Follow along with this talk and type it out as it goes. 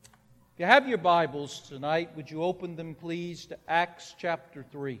If you have your Bibles tonight, would you open them please to Acts chapter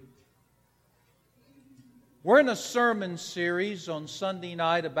 3. We're in a sermon series on Sunday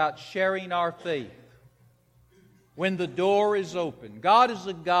night about sharing our faith when the door is open. God is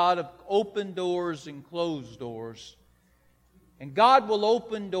a God of open doors and closed doors. And God will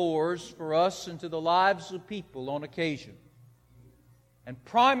open doors for us into the lives of people on occasion. And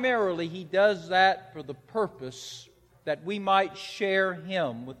primarily He does that for the purpose that we might share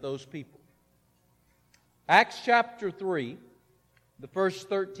Him with those people. Acts chapter 3, the first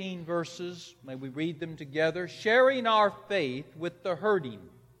 13 verses, may we read them together. Sharing our faith with the hurting.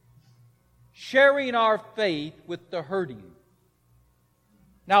 Sharing our faith with the hurting.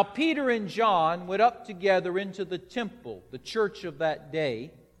 Now Peter and John went up together into the temple, the church of that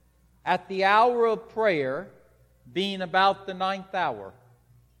day, at the hour of prayer, being about the 9th hour.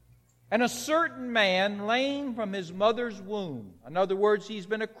 And a certain man, lame from his mother's womb, in other words, he's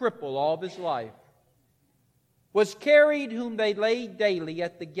been a cripple all of his life, was carried, whom they laid daily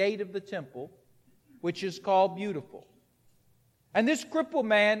at the gate of the temple, which is called Beautiful. And this crippled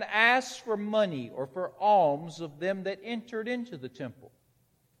man asked for money or for alms of them that entered into the temple,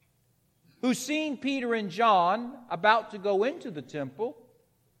 who, seeing Peter and John about to go into the temple,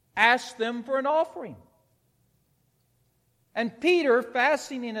 asked them for an offering. And Peter,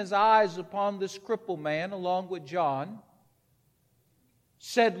 fastening his eyes upon this crippled man along with John,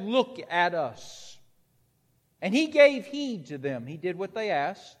 said, "Look at us." And he gave heed to them. He did what they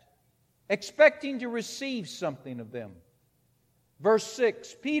asked, expecting to receive something of them. Verse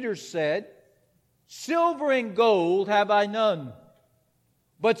 6, Peter said, "Silver and gold have I none,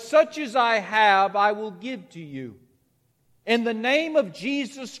 but such as I have I will give to you. In the name of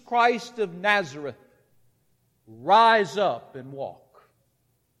Jesus Christ of Nazareth, rise up and walk."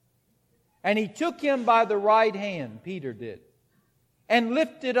 And he took him by the right hand, Peter did, and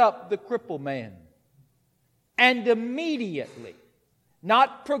lifted up the crippled man. And immediately,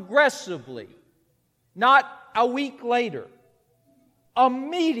 not progressively, not a week later,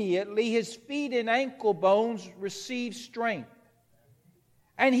 immediately his feet and ankle bones received strength.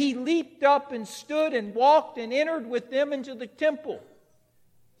 And he leaped up and stood and walked and entered with them into the temple.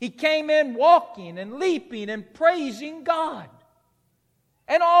 He came in walking and leaping and praising God.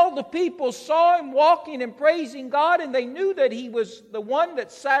 And all the people saw him walking and praising God, and they knew that he was the one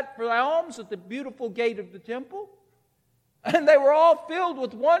that sat for alms at the beautiful gate of the temple. And they were all filled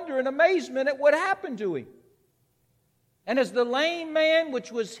with wonder and amazement at what happened to him. And as the lame man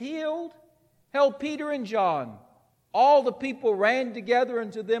which was healed held Peter and John, all the people ran together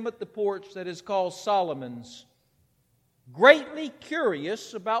unto them at the porch that is called Solomon's, greatly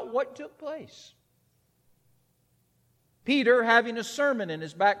curious about what took place. Peter having a sermon in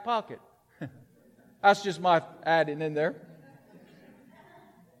his back pocket. That's just my adding in there.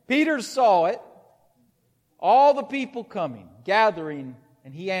 Peter saw it, all the people coming, gathering,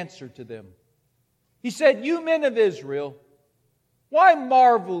 and he answered to them. He said, "You men of Israel, why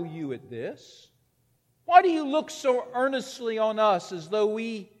marvel you at this? Why do you look so earnestly on us as though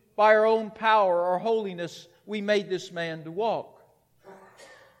we, by our own power or holiness, we made this man to walk?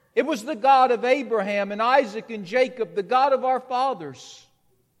 It was the God of Abraham and Isaac and Jacob, the God of our fathers.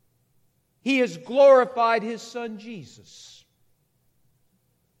 He has glorified His Son Jesus."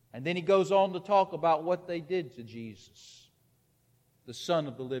 And then he goes on to talk about what they did to Jesus, the Son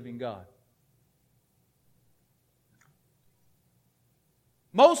of the living God.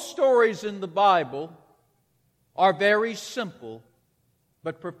 Most stories in the Bible are very simple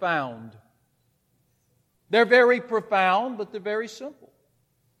but profound. They're very profound, but they're very simple.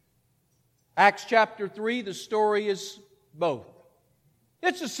 Acts chapter 3, the story is both.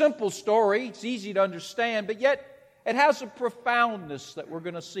 It's a simple story. It's easy to understand, but yet it has a profoundness that we're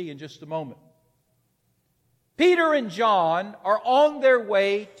going to see in just a moment. Peter and John are on their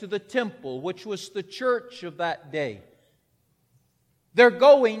way to the temple, which was the church of that day. They're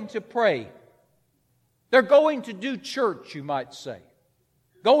going to pray. They're going to do church, you might say.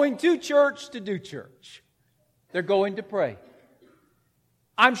 Going to church to do church. They're going to pray.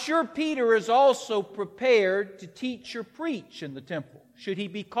 I'm sure Peter is also prepared to teach or preach in the temple, should he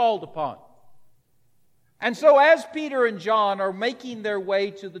be called upon. And so as Peter and John are making their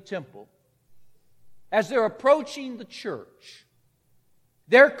way to the temple, as they're approaching the church,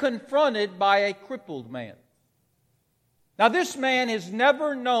 they're confronted by a crippled man. Now this man has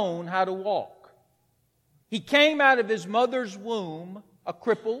never known how to walk. He came out of his mother's womb a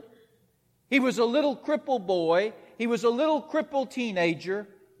cripple. He was a little crippled boy. He was a little crippled teenager.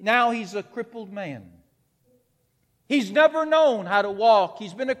 Now he's a crippled man. He's never known how to walk.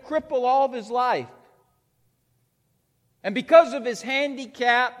 He's been a cripple all of his life. And because of his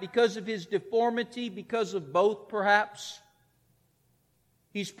handicap, because of his deformity, because of both perhaps,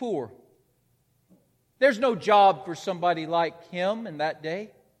 he's poor. There's no job for somebody like him in that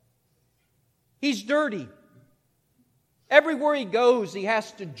day. He's dirty. Everywhere he goes, he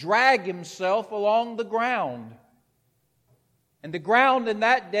has to drag himself along the ground. And the ground in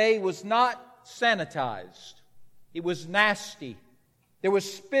that day was not sanitized. It was nasty. There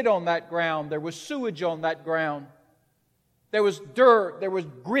was spit on that ground. There was sewage on that ground. There was dirt. There was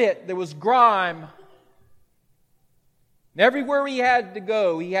grit. There was grime. And everywhere he had to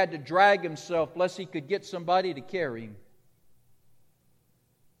go, he had to drag himself lest he could get somebody to carry him.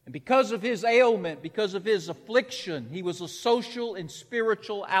 And because of his ailment, because of his affliction, he was a social and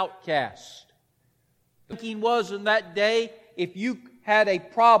spiritual outcast. The thinking was in that day, if you had a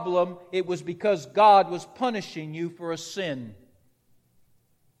problem, it was because God was punishing you for a sin.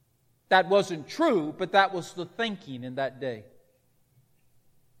 That wasn't true, but that was the thinking in that day.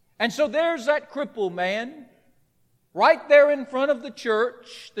 And so there's that crippled man, right there in front of the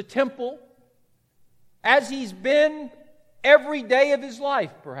church, the temple, as he's been every day of his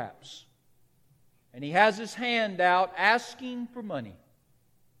life, perhaps. And he has his hand out asking for money.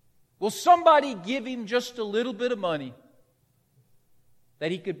 Will somebody give him just a little bit of money that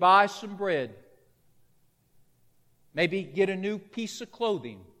he could buy some bread? Maybe get a new piece of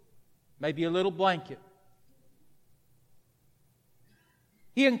clothing. Maybe a little blanket.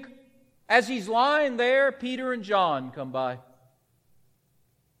 As he's lying there, Peter and John come by.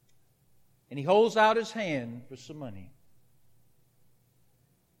 And he holds out his hand for some money.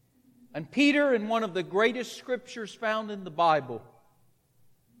 And Peter, in one of the greatest scriptures found in the Bible,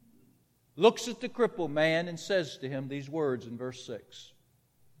 looks at the crippled man and says to him these words in verse 6.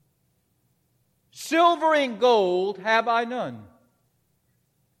 Silver and gold have I none.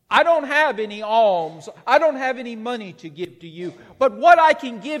 I don't have any alms. I don't have any money to give to you. But what I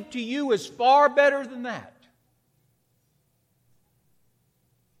can give to you is far better than that.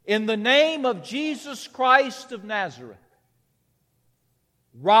 In the name of Jesus Christ of Nazareth,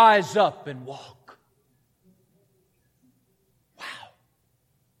 rise up and walk. Wow.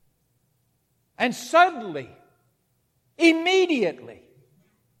 And suddenly, immediately,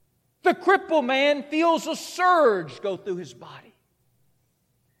 the crippled man feels a surge go through his body.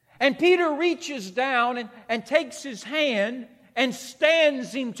 And Peter reaches down and takes his hand and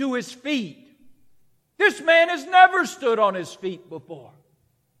stands him to his feet. This man has never stood on his feet before.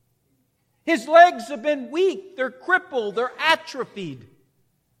 His legs have been weak, they're crippled, they're atrophied.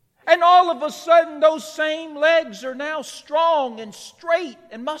 And all of a sudden, those same legs are now strong and straight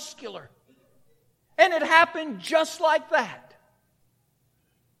and muscular. And it happened just like that.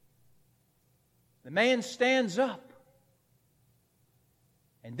 The man stands up.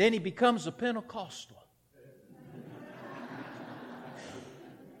 And then he becomes a Pentecostal.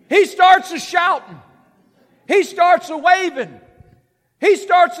 He starts a shouting. He starts a waving. He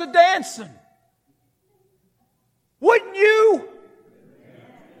starts a dancing. Wouldn't you?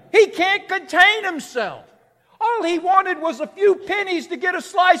 He can't contain himself. All he wanted was a few pennies to get a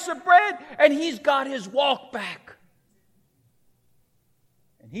slice of bread, and he's got his walk back.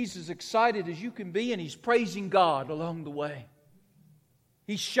 And he's as excited as you can be, and he's praising God along the way.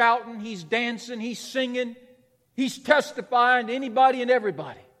 He's shouting, he's dancing, he's singing, he's testifying to anybody and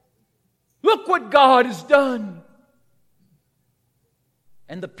everybody. Look what God has done.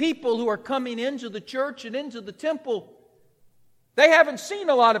 And the people who are coming into the church and into the temple, they haven't seen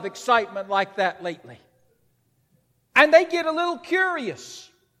a lot of excitement like that lately. And they get a little curious.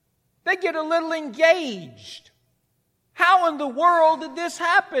 They get a little engaged. How in the world did this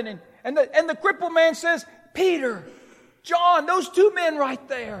happen? And the crippled man says, Peter, John, those two men right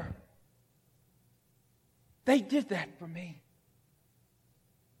there, they did that for me.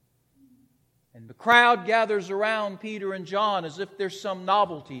 And the crowd gathers around Peter and John as if there's some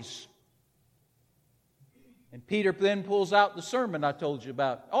novelties. And Peter then pulls out the sermon I told you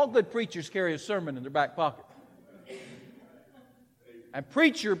about. All good preachers carry a sermon in their back pocket. And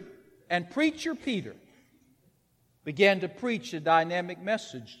preacher Peter began to preach a dynamic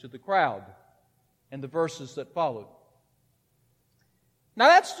message to the crowd in the verses that followed. Now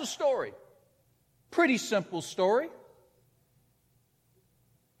that's the story. Pretty simple story.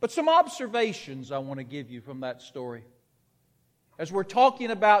 But some observations I want to give you from that story as we're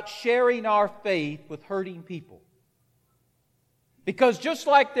talking about sharing our faith with hurting people. Because just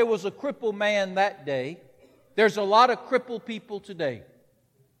like there was a crippled man that day, there's a lot of crippled people today.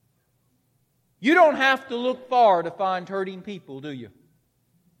 You don't have to look far to find hurting people, do you?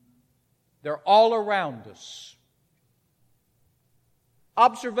 They're all around us.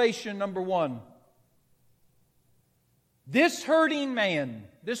 Observation number 1. This hurting man,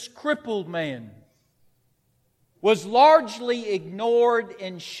 this crippled man, was largely ignored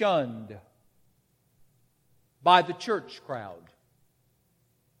and shunned by the church crowd.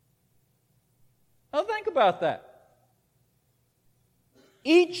 Now think about that.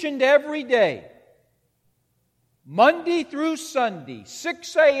 Each and every day, Monday through Sunday,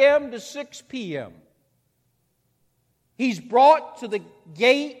 6 a.m. to 6 p.m., he's brought to the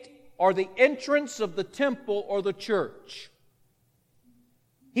gate or the entrance of the temple or the church.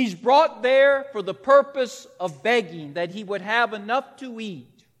 He's brought there for the purpose of begging that he would have enough to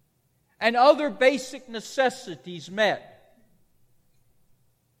eat and other basic necessities met.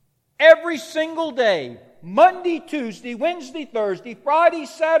 Every single day, Monday, Tuesday, Wednesday, Thursday, Friday,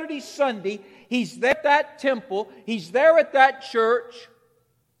 Saturday, Sunday, he's there at that temple, he's there at that church,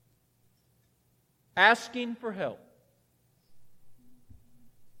 asking for help.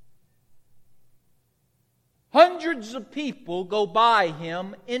 Hundreds of people go by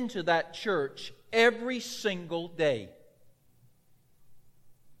him into that church every single day.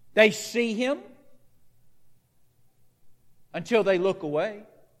 They see him until they look away.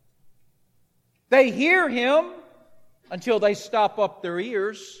 They hear him until they stop up their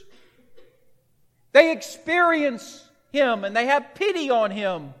ears. They experience him and they have pity on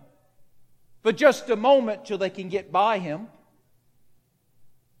him for just a moment till they can get by him.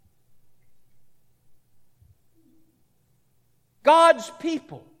 God's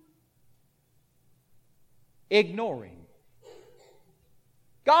people ignore him.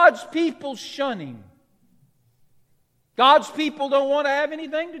 God's people shun him. God's people don't want to have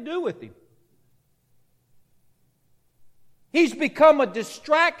anything to do with him. He's become a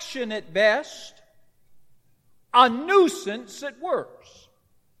distraction at best, a nuisance at worst.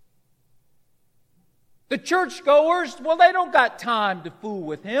 The churchgoers, well, they don't got time to fool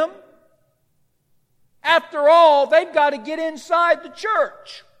with him. After all, they've got to get inside the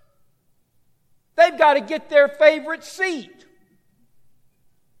church. They've got to get their favorite seat.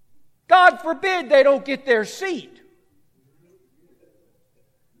 God forbid they don't get their seat.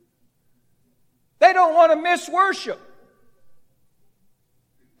 They don't want to miss worship.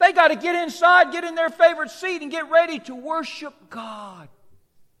 They got to get inside, get in their favorite seat, and get ready to worship God.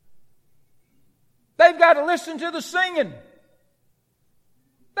 They've got to listen to the singing.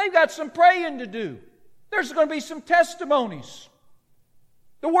 They've got some praying to do. There's going to be some testimonies.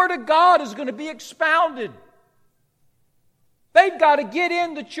 The Word of God is going to be expounded. They've got to get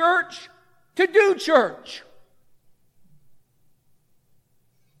in the church to do church.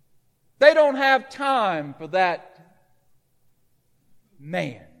 They don't have time for that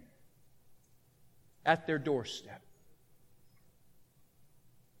man at their doorstep.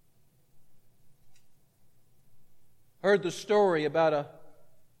 Heard the story about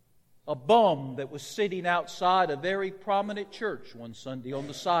a bum that was sitting outside a very prominent church one Sunday on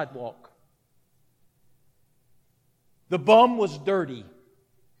the sidewalk. The bum was dirty.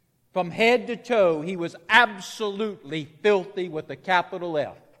 From head to toe, he was absolutely filthy with a capital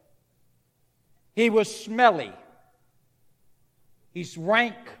F. He was smelly. He's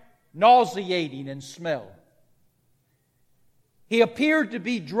rank, nauseating in smell. He appeared to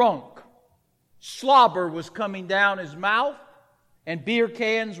be drunk. Slobber was coming down his mouth, and beer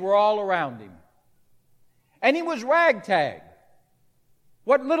cans were all around him. And he was ragtag.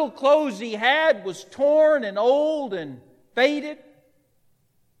 What little clothes he had was torn and old and faded.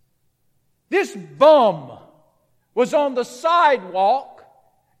 This bum was on the sidewalk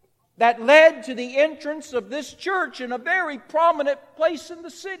that led to the entrance of this church in a very prominent place in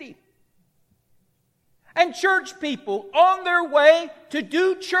the city. And church people on their way to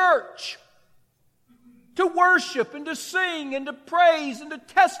do church, to worship and to sing and to praise and to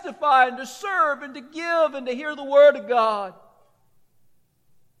testify and to serve and to give and to hear the Word of God.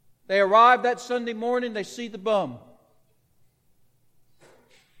 They arrive that Sunday morning, they see the bum.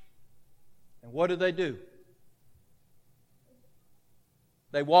 And what do?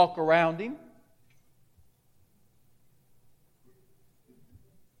 They walk around him.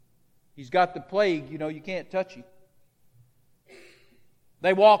 He's got the plague, you can't touch him.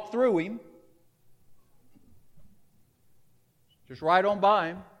 They walk through him. Just right on by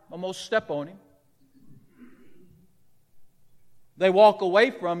him, almost step on him. They walk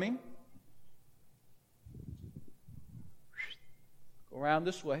away from him. Go around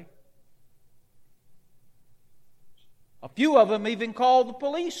this way. A few of them even called the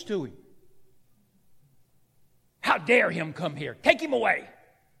police to him. How dare him come here? Take him away.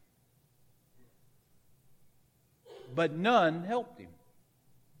 But none helped him.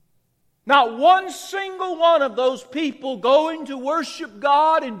 Not one single one of those people going to worship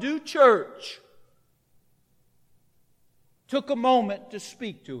God and do church took a moment to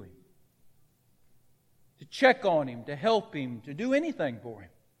speak to him, to check on him, to help him, to do anything for him.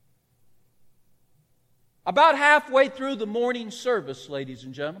 About halfway through the morning service, ladies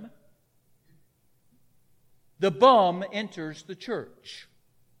and gentlemen, the bum enters the church.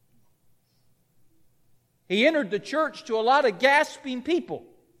 He entered the church to a lot of gasping people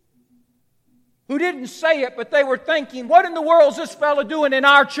who didn't say it, but they were thinking, what in the world is this fellow doing in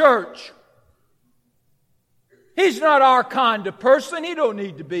our church? He's not our kind of person. He don't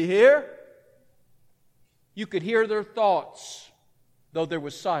need to be here. You could hear their thoughts, though there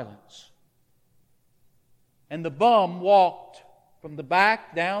was silence. And the bum walked from the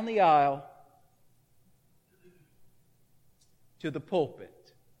back down the aisle to the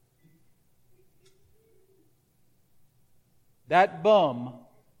pulpit. That bum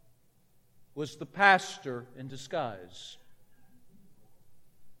was the pastor in disguise.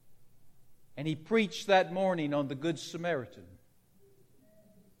 And he preached that morning on the Good Samaritan.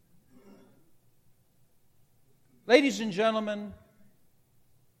 Ladies and gentlemen,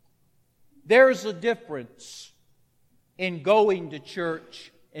 there's a difference in going to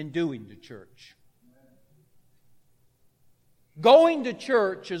church and doing to church. Going to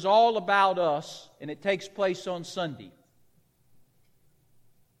church is all about us, and it takes place on Sunday.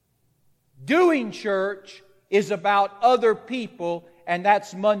 Doing church is about other people, and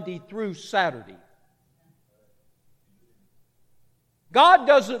that's Monday through Saturday. God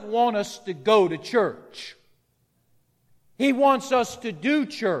doesn't want us to go to church. He wants us to do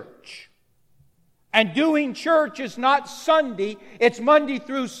church. And doing church is not Sunday, it's Monday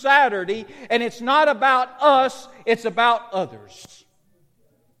through Saturday, and it's not about us, it's about others.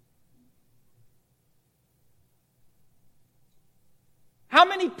 How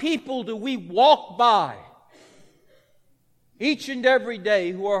many people do we walk by each and every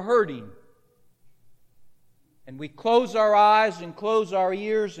day who are hurting? And we close our eyes and close our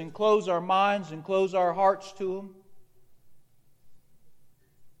ears and close our minds and close our hearts to them?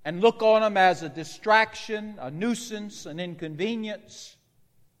 And look on them as a distraction, a nuisance, an inconvenience.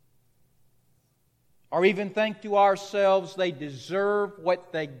 Or even think to ourselves, they deserve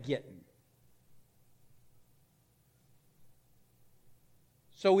what they're getting.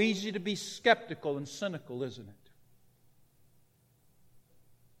 So easy to be skeptical and cynical, isn't it?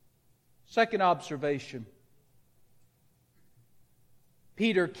 Second observation.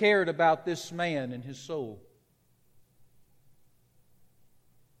 Peter cared about this man and his soul.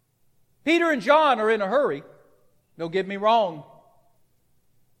 Peter and John are in a hurry. Don't get me wrong.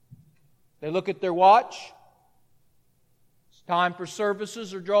 They look at their watch. It's time for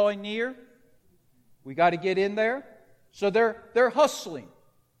services are drawing near. We got to get in there. So they're hustling.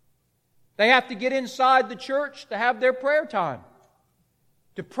 They have to get inside the church to have their prayer time,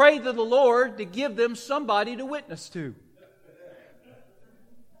 to pray to the Lord to give them somebody to witness to.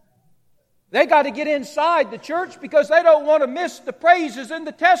 They got to get inside the church because they don't want to miss the praises and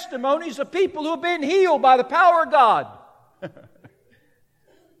the testimonies of people who have been healed by the power of God.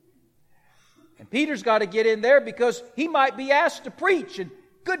 And Peter's got to get in there because he might be asked to preach. And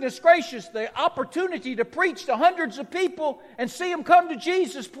goodness gracious, the opportunity to preach to hundreds of people and see them come to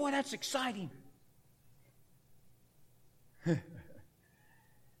Jesus, boy, that's exciting.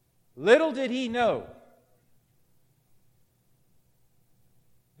 Little did he know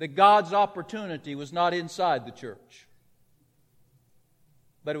that God's opportunity was not inside the church,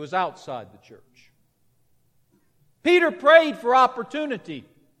 but it was outside the church. Peter prayed for opportunity.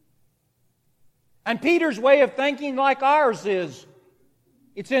 And Peter's way of thinking, like ours is,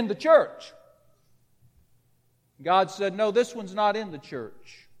 it's in the church. God said, no, this one's not in the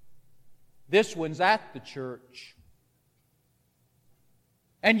church. This one's at the church.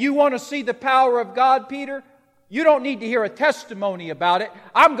 And you want to see the power of God, Peter? You don't need to hear a testimony about it.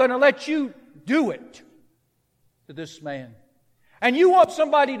 I'm going to let you do it to this man. And you want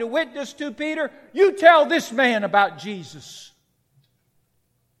somebody to witness to, Peter? You tell this man about Jesus.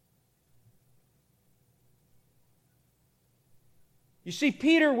 You see,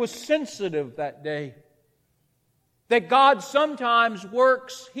 Peter was sensitive that day that God sometimes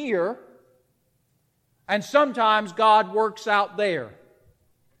works here and sometimes God works out there.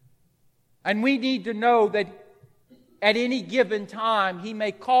 And we need to know that at any given time, He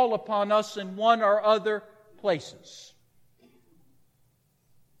may call upon us in one or other places.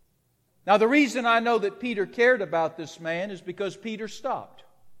 Now, the reason I know that Peter cared about this man is because Peter stopped.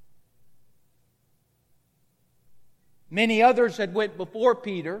 Many others had went before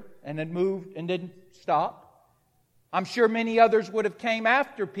Peter and had moved and didn't stop. I'm sure many others would have came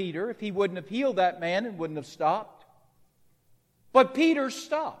after Peter if he wouldn't have healed that man and wouldn't have stopped. But Peter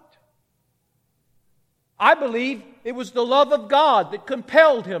stopped. I believe it was the love of God that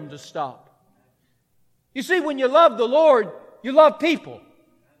compelled him to stop. You see, when you love the Lord, you love people.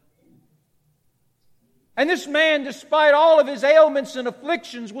 And this man, despite all of his ailments and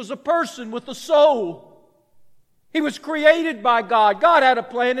afflictions, was a person with a soul. He was created by God. God had a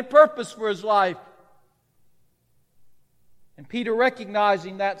plan and purpose for his life. And Peter,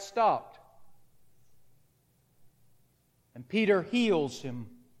 recognizing that, stopped. And Peter heals him.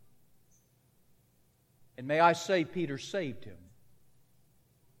 And may I say, Peter saved him.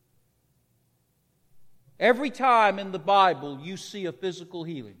 Every time in the Bible you see a physical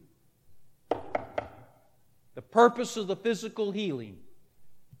healing, the purpose of the physical healing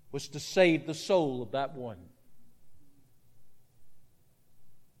was to save the soul of that one.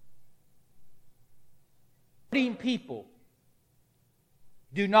 Hurting people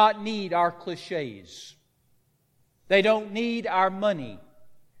do not need our cliches. They don't need our money.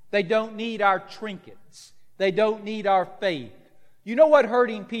 They don't need our trinkets. They don't need our faith. You know what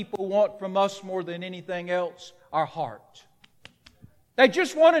hurting people want from us more than anything else? Our heart. They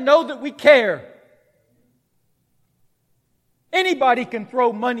just want to know that we care. Anybody can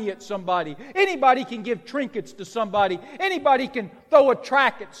throw money at somebody. Anybody can give trinkets to somebody. Anybody can throw a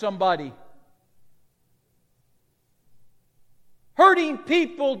tract at somebody. Hurting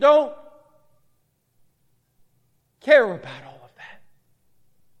people don't care about all of that.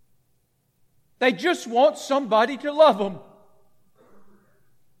 They just want somebody to love them.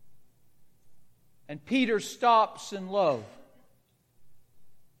 And Peter stops in love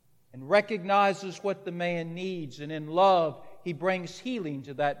and recognizes what the man needs. And in love, he brings healing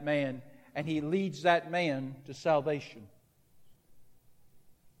to that man, and he leads that man to salvation.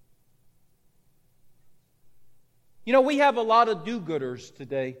 You know, we have a lot of do-gooders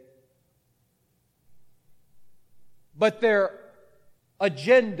today, but their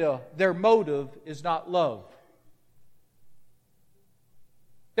agenda, their motive is not love.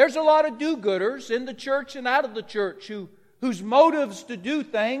 There's a lot of do-gooders in the church and out of the church whose motives to do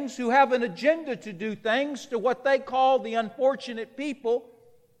things, who have an agenda to do things to what they call the unfortunate people.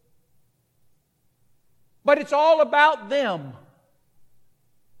 But it's all about them.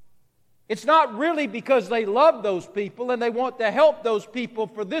 It's not really because they love those people and they want to help those people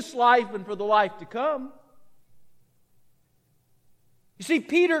for this life and for the life to come. You see,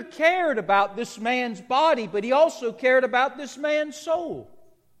 Peter cared about this man's body, but he also cared about this man's soul.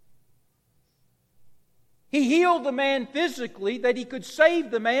 He healed the man physically that he could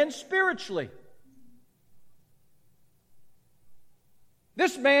save the man spiritually.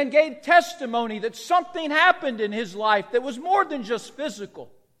 This man gave testimony that something happened in his life that was more than just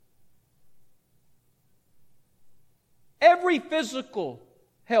physical. Every physical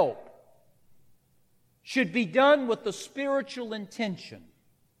help should be done with a spiritual intention,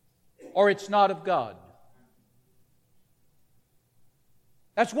 or it's not of God.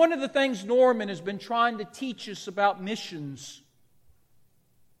 That's one of the things Norman has been trying to teach us about missions.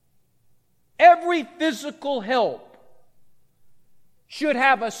 Every physical help should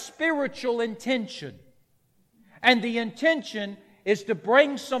have a spiritual intention. And the intention is to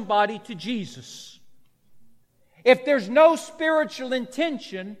bring somebody to Jesus. If there's no spiritual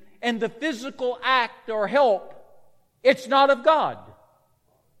intention in the physical act or help, it's not of God.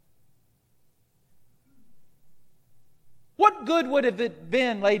 What good would have it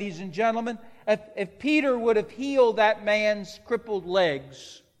been, ladies and gentlemen, if Peter would have healed that man's crippled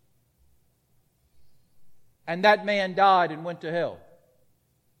legs and that man died and went to hell?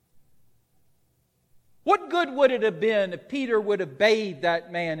 What good would it have been if Peter would have bathed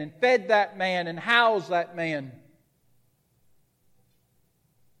that man and fed that man and housed that man?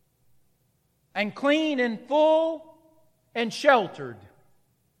 And clean and full and sheltered,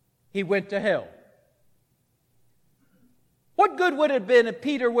 he went to hell. What good would it have been if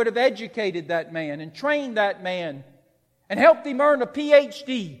Peter would have educated that man and trained that man and helped him earn a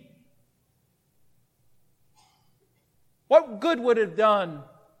PhD? What good would it have done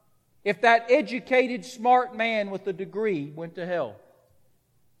if that educated, smart man with a degree went to hell?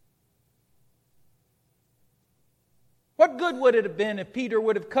 What good would it have been if Peter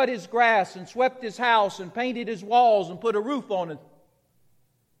would have cut his grass and swept his house and painted his walls and put a roof on it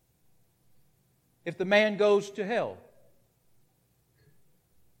if the man goes to hell?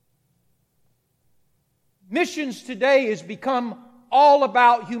 Missions today has become all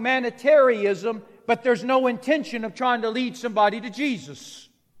about humanitarianism, but there's no intention of trying to lead somebody to Jesus.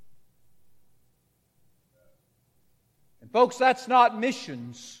 And folks, that's not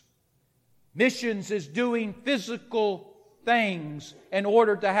missions. Missions is doing physical things in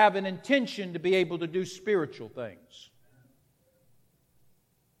order to have an intention to be able to do spiritual things.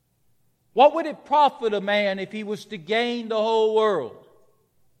 What would it profit a man if he was to gain the whole world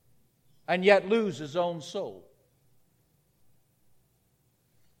and yet lose his own soul?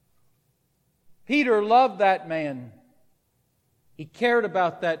 Peter loved that man. He cared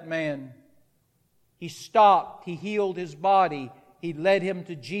about that man. He stopped. He healed his body. He led him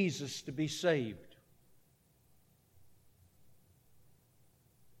to Jesus to be saved.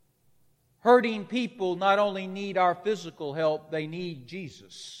 Hurting people not only need our physical help, they need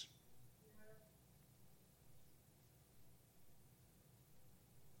Jesus.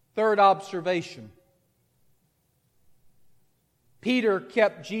 Third observation. Peter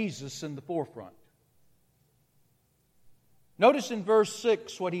kept Jesus in the forefront. Notice in verse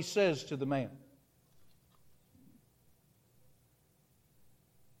 6 what he says to the man.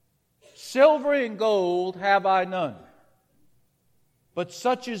 Silver and gold have I none, but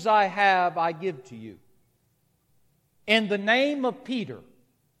such as I have I give to you. In the name of Peter.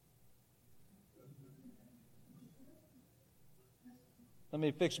 Let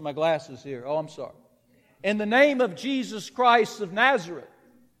me fix my glasses here. Oh, I'm sorry. In the name of Jesus Christ of Nazareth,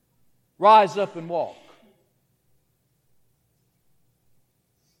 rise up and walk.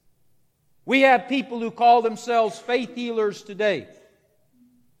 We have people who call themselves faith healers today.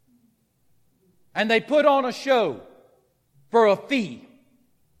 And they put on a show for a fee.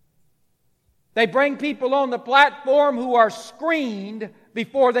 They bring people on the platform who are screened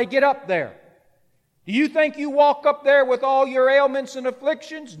before they get up there. Do you think you walk up there with all your ailments and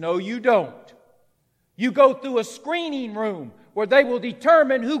afflictions? No, you don't. You go through a screening room where they will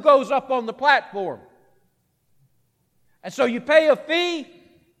determine who goes up on the platform. And so you pay a fee,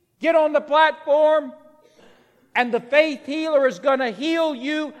 get on the platform, and the faith healer is going to heal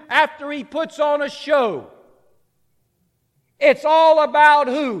you after he puts on a show. It's all about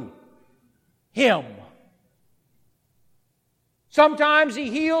who? Him. Sometimes he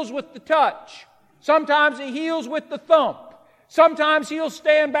heals with the touch. Sometimes he heals with the thump. Sometimes he'll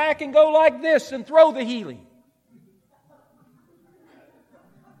stand back and go like this and throw the healing.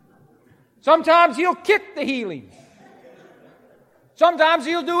 Sometimes he'll kick the healing. Sometimes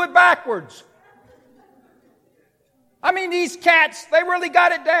he'll do it backwards. I mean, these cats, they really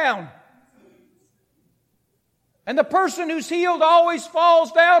got it down. And the person who's healed always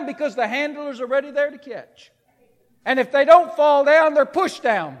falls down because the handlers are ready there to catch. And if they don't fall down, they're pushed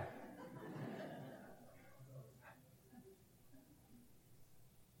down.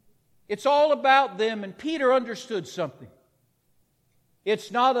 It's all about them, and Peter understood something. It's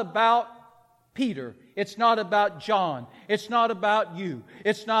not about Peter. It's not about John. It's not about you.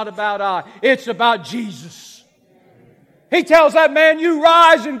 It's not about I. It's about Jesus. He tells that man, you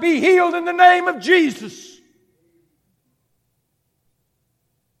rise and be healed in the name of Jesus.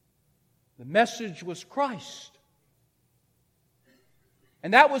 The message was Christ.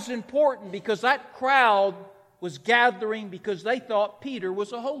 And that was important because that crowd was gathering because they thought Peter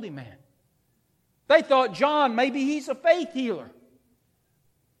was a holy man. They thought John, maybe he's a faith healer.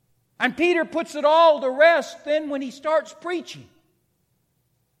 And Peter puts it all to rest then when he starts preaching.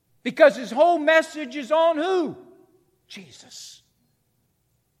 Because his whole message is on who? Jesus.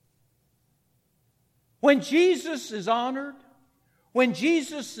 When Jesus is honored, when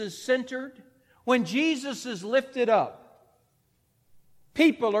Jesus is centered, when Jesus is lifted up,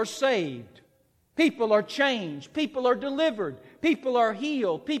 people are saved. People are changed. People are delivered. People are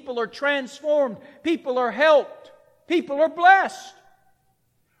healed. People are transformed. People are helped. People are blessed.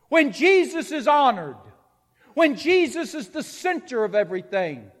 When Jesus is honored, when Jesus is the center of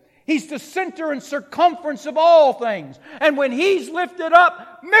everything, He's the center and circumference of all things. And when He's lifted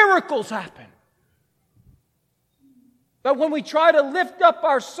up, miracles happen. But when we try to lift up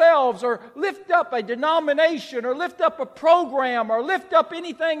ourselves or lift up a denomination or lift up a program or lift up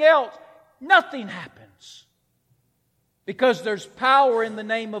anything else, nothing happens. Because there's power in the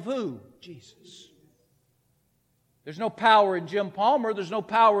name of who? Jesus. There's no power in Jim Palmer. There's no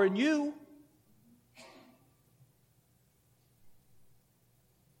power in you.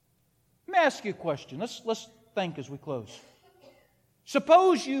 Let me ask you a question. Let's think as we close.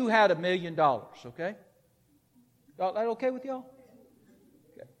 Suppose you had $1 million, okay? That okay with y'all?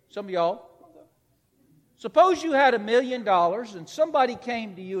 Okay. Some of y'all. Suppose you had $1 million and somebody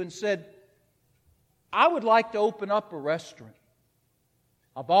came to you and said, I would like to open up a restaurant.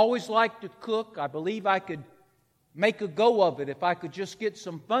 I've always liked to cook. I believe I could make a go of it if I could just get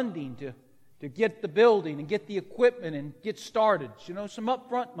some funding to get the building and get the equipment and get started. You know, some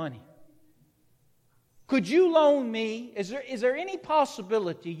upfront money. Could you loan me? Is there any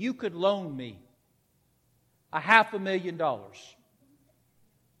possibility you could loan me $500,000?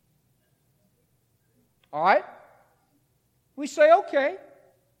 All right? We say, okay.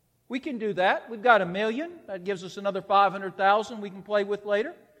 We can do that. We've got $1 million. That gives us another $500,000 we can play with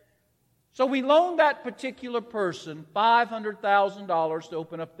later. So we loaned that particular person $500,000 to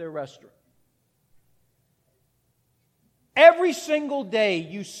open up their restaurant. Every single day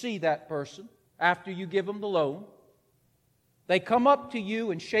you see that person after you give them the loan, they come up to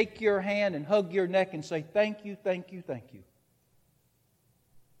you and shake your hand and hug your neck and say, "Thank you, thank you, thank you."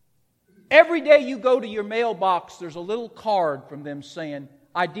 Every day you go to your mailbox, there's a little card from them saying,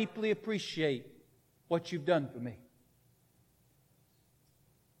 "I deeply appreciate what you've done for me."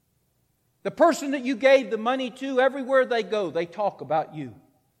 The person that you gave the money to, everywhere they go, they talk about you.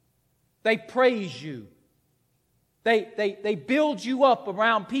 They praise you. They build you up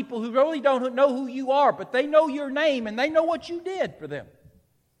around people who really don't know who you are, but they know your name and they know what you did for them.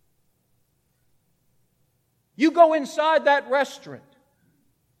 You go inside that restaurant,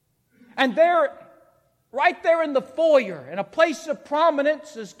 and there, right there in the foyer, in a place of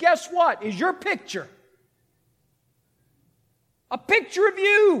prominence, is, guess what? Is your picture. A picture of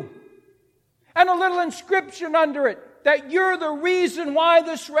you. And a little inscription under it that you're the reason why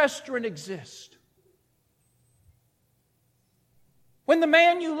this restaurant exists. When the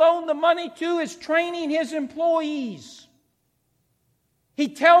man you loan the money to is training his employees, he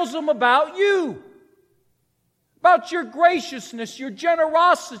tells them about you, about your graciousness, your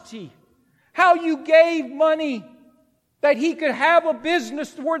generosity, how you gave money that he could have a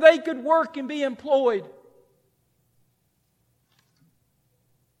business where they could work and be employed.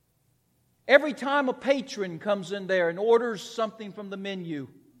 Every time a patron comes in there and orders something from the menu,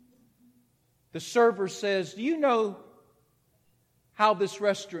 the server says, "Do you know how this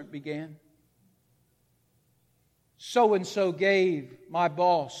restaurant began? So-and-so gave my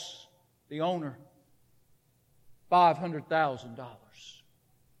boss, the owner, $500,000.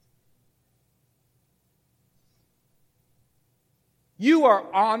 You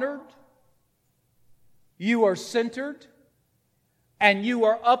are honored, you are centered, and you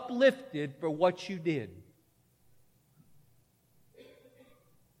are uplifted for what you did.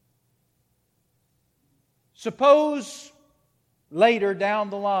 Suppose later down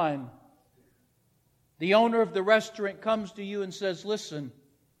the line, the owner of the restaurant comes to you and says, "Listen,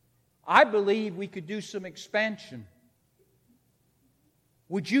 I believe we could do some expansion.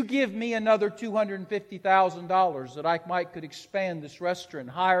 Would you give me another $250,000 that I could expand this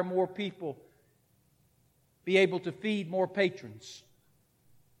restaurant, hire more people, be able to feed more patrons?"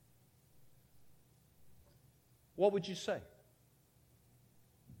 What would you say?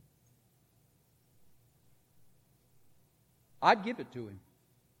 I'd give it to him.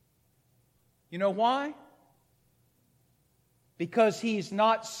 You know why? Because he's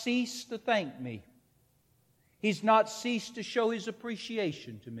not ceased to thank me. He's not ceased to show his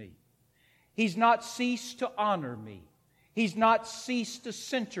appreciation to me. He's not ceased to honor me. He's not ceased to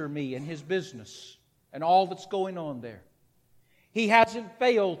center me in his business and all that's going on there. He hasn't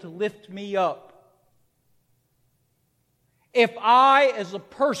failed to lift me up. If I as a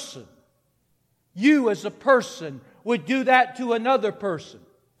person, you as a person, would do that to another person,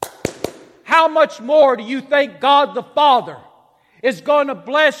 how much more do you think God the Father is going to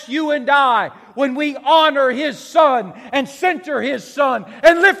bless you and I when we honor His Son and center His Son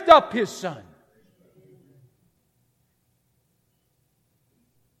and lift up His Son?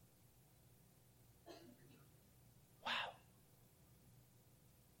 Wow.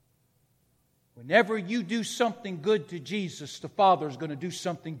 Whenever you do something good to Jesus, the Father is going to do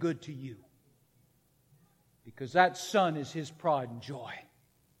something good to you. Because that Son is His pride and joy.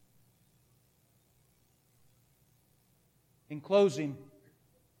 In closing,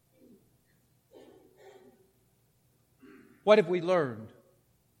 what have we learned?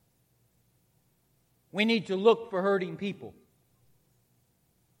 We need to look for hurting people.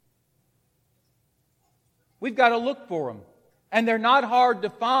 We've got to look for them. And they're not hard to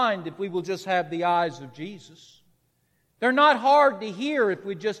find if we will just have the eyes of Jesus. They're not hard to hear if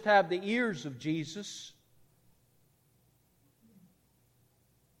we just have the ears of Jesus.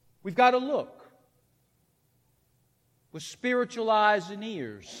 We've got to look with spiritual eyes and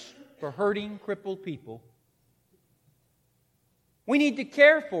ears for hurting, crippled people. We need to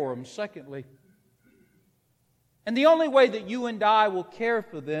care for them, secondly. And the only way that you and I will care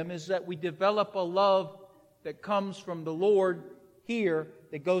for them is that we develop a love that comes from the Lord here,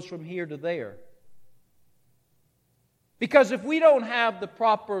 that goes from here to there. Because if we don't have the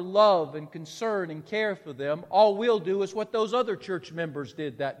proper love and concern and care for them, all we'll do is what those other church members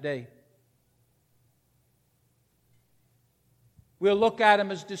did that day. We'll look at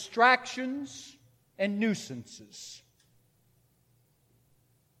them as distractions and nuisances.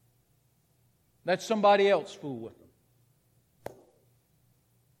 Let somebody else fool with them.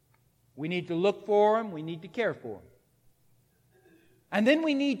 We need to look for them. We need to care for them. And then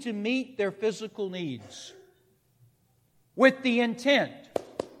we need to meet their physical needs with the intent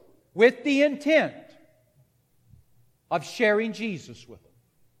of sharing Jesus with them,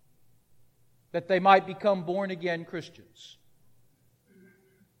 that they might become born-again Christians.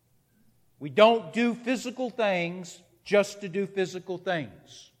 We don't do physical things just to do physical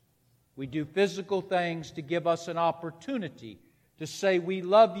things. We do physical things to give us an opportunity to say we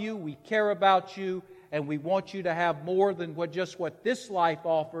love you, we care about you, and we want you to have more than what this life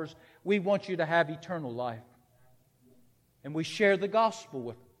offers. We want you to have eternal life. And we share the gospel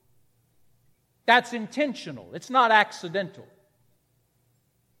with them. That's intentional. It's not accidental.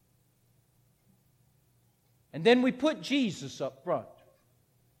 And then we put Jesus up front.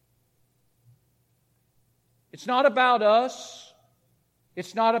 It's not about us.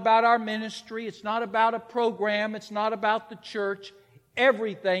 It's not about our ministry. It's not about a program. It's not about the church.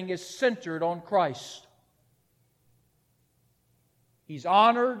 Everything is centered on Christ. He's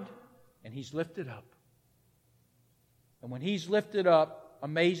honored and He's lifted up. And when He's lifted up,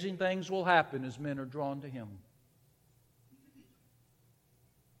 amazing things will happen as men are drawn to Him.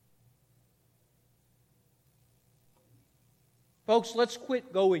 Folks, let's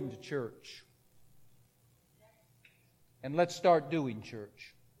quit going to church. And let's start doing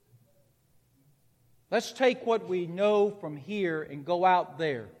church. Let's take what we know from here and go out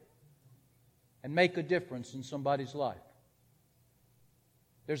there and make a difference in somebody's life.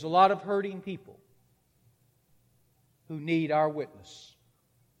 There's a lot of hurting people who need our witness.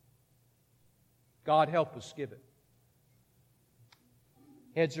 God help us give it.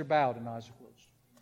 Heads are bowed and eyes are closed.